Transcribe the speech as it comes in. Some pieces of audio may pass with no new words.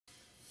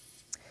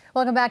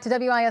Welcome back to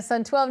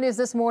WISN 12 News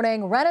this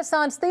morning.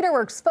 Renaissance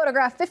Theaterworks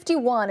Photograph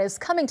 51 is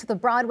coming to the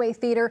Broadway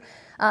Theatre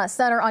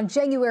Center on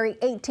January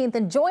 18th.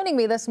 And joining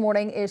me this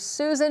morning is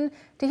Susan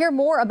to hear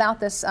more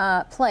about this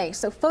play.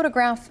 So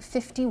Photograph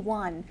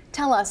 51.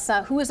 Tell us,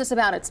 who is this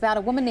about? It's about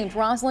a woman named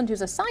Rosalind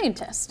who's a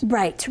scientist.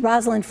 Right,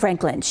 Rosalind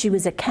Franklin. She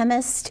was a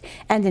chemist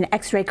and an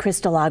X-ray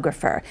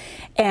crystallographer.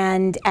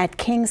 And at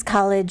King's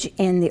College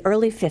in the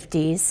early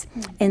 50s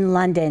in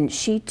London,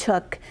 she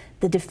took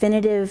the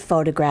definitive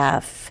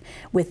photograph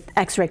with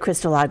X-ray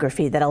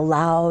crystallography that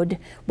allowed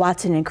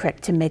Watson and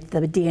Crick to make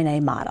the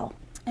DNA model.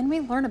 And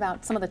we learn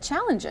about some of the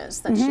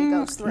challenges that she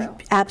goes through.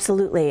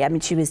 Absolutely. I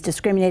mean, she was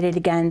discriminated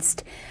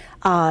against.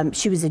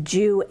 She was a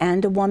Jew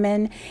and a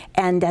woman.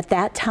 And at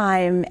that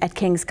time at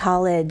King's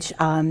College,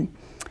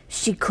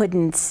 she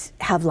couldn't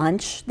have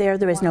lunch there.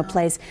 There was no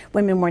place.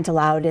 Women weren't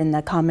allowed in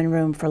the common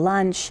room for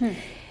lunch.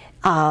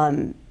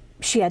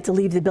 She had to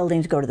leave the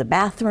building to go to the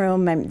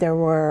bathroom, and there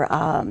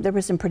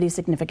were some pretty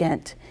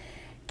significant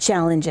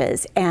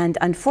challenges. And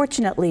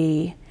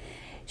unfortunately,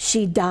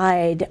 she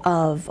died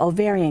of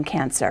ovarian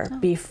cancer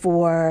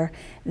before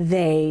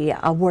they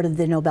awarded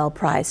the Nobel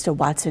Prize to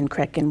Watson,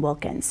 Crick, and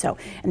Wilkins. So,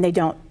 and they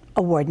don't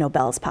award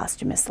Nobels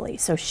posthumously.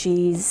 So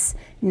she's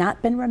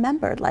not been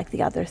remembered like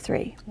the other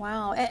three.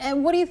 Wow.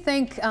 And what do you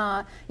think,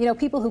 you know,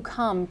 people who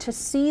come to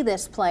see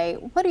this play,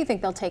 what do you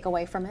think they'll take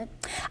away from it?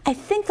 I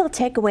think they'll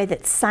take away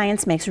that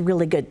science makes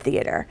really good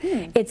theater.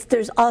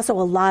 There's also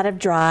a lot of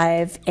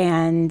drive,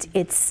 and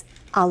it's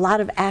a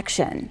lot of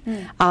action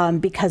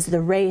because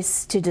the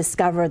race to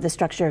discover the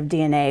structure of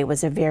DNA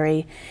was a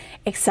very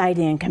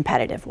exciting and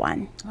competitive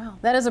one. Wow,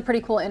 that is a pretty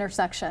cool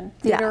intersection,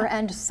 theater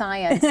and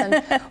science. And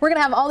we're going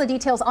to have all the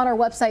details on our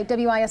website,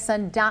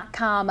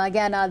 WISN.com.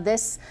 Again,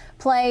 this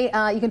play,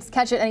 you can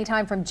catch it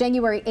anytime from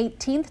January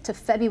 18th to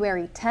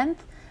February 10th.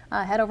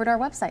 Head over to our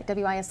website,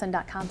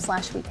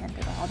 WISN.com/weekend.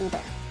 It'll all be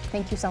there.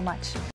 Thank you so much.